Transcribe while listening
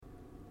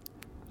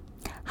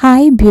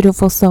Hi,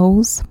 beautiful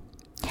souls.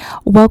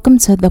 Welcome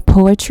to the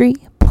Poetry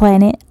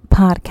Planet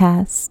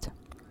podcast.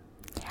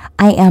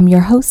 I am your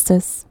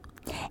hostess,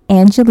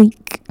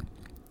 Angelique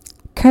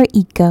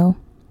Currico.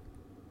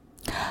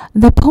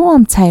 The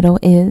poem title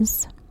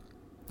is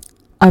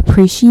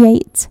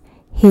Appreciate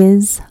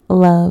His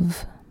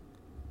Love.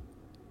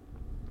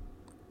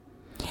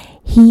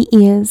 He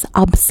is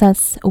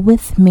obsessed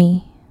with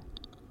me.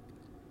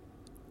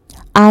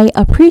 I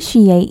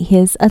appreciate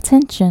his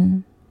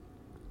attention.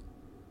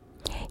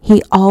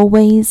 He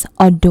always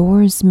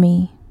adores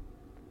me.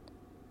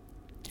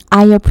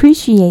 I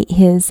appreciate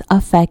his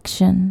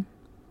affection.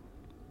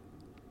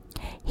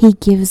 He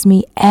gives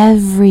me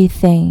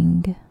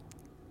everything.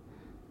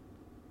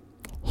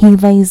 He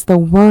lays the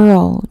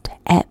world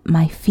at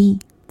my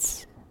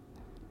feet.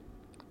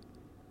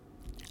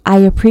 I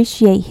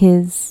appreciate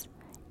his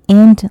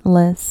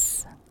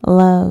endless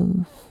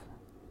love.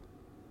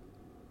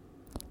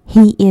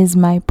 He is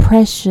my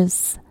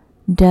precious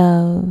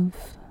dove.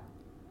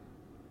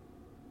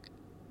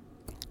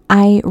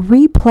 I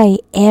replay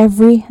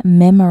every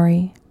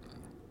memory.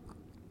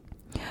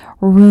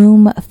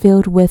 Room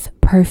filled with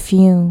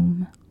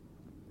perfume.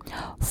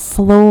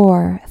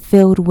 Floor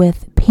filled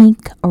with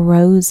pink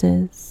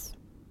roses.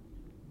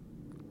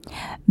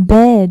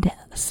 Bed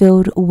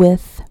filled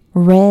with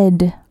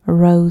red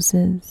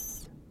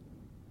roses.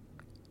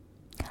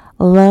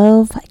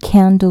 Love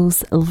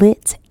candles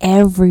lit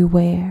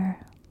everywhere.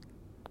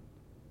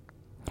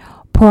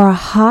 Pour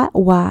hot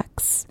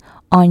wax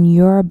on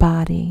your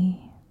body.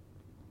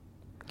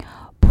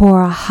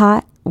 Pour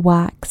hot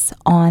wax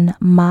on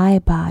my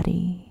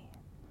body.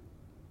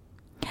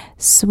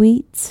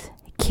 Sweet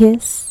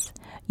kiss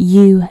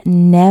you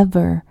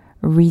never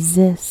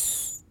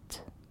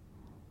resist.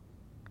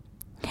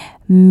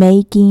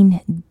 Making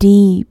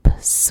deep,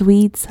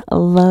 sweet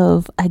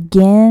love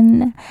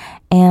again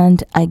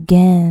and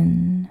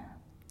again.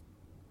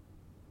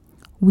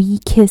 We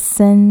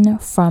kissing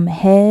from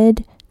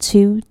head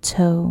to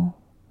toe.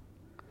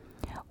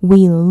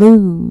 We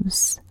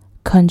lose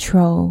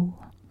control.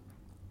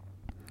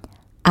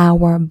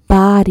 Our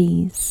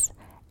bodies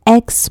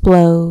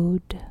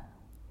explode.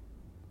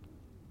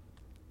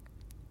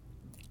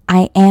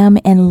 I am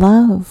in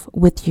love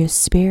with your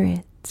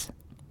spirit.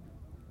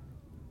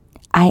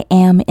 I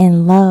am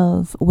in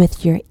love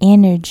with your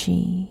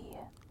energy.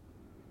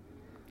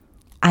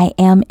 I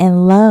am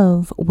in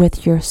love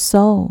with your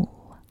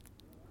soul.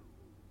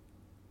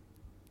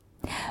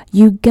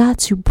 You got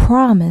to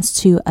promise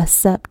to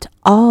accept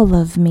all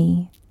of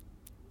me.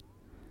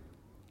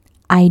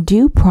 I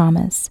do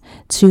promise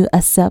to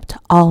accept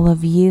all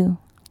of you.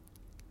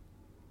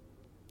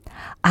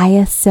 I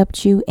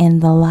accept you in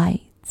the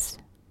light.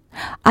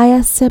 I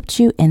accept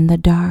you in the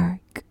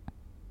dark.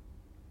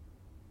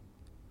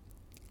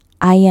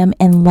 I am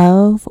in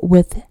love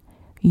with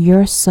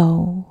your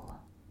soul.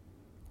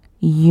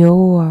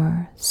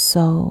 Your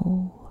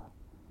soul.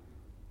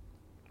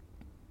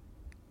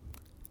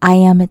 I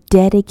am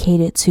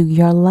dedicated to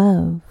your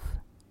love.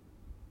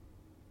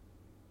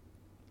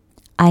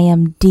 I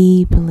am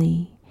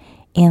deeply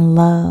in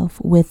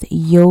love with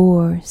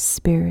your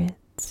spirit.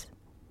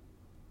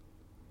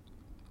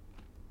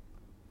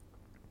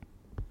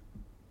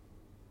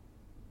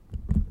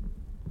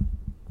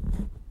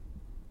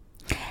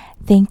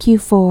 Thank you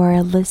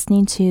for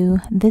listening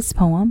to this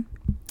poem.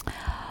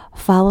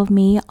 Follow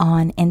me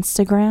on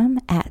Instagram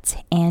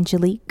at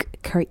Angelique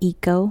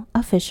Currico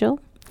Official.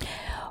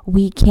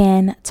 We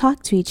can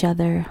talk to each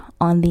other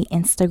on the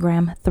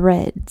Instagram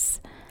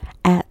threads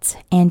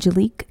at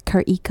Angelique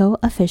Currico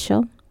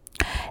Official.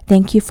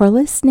 Thank you for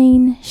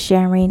listening,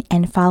 sharing,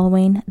 and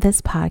following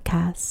this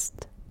podcast.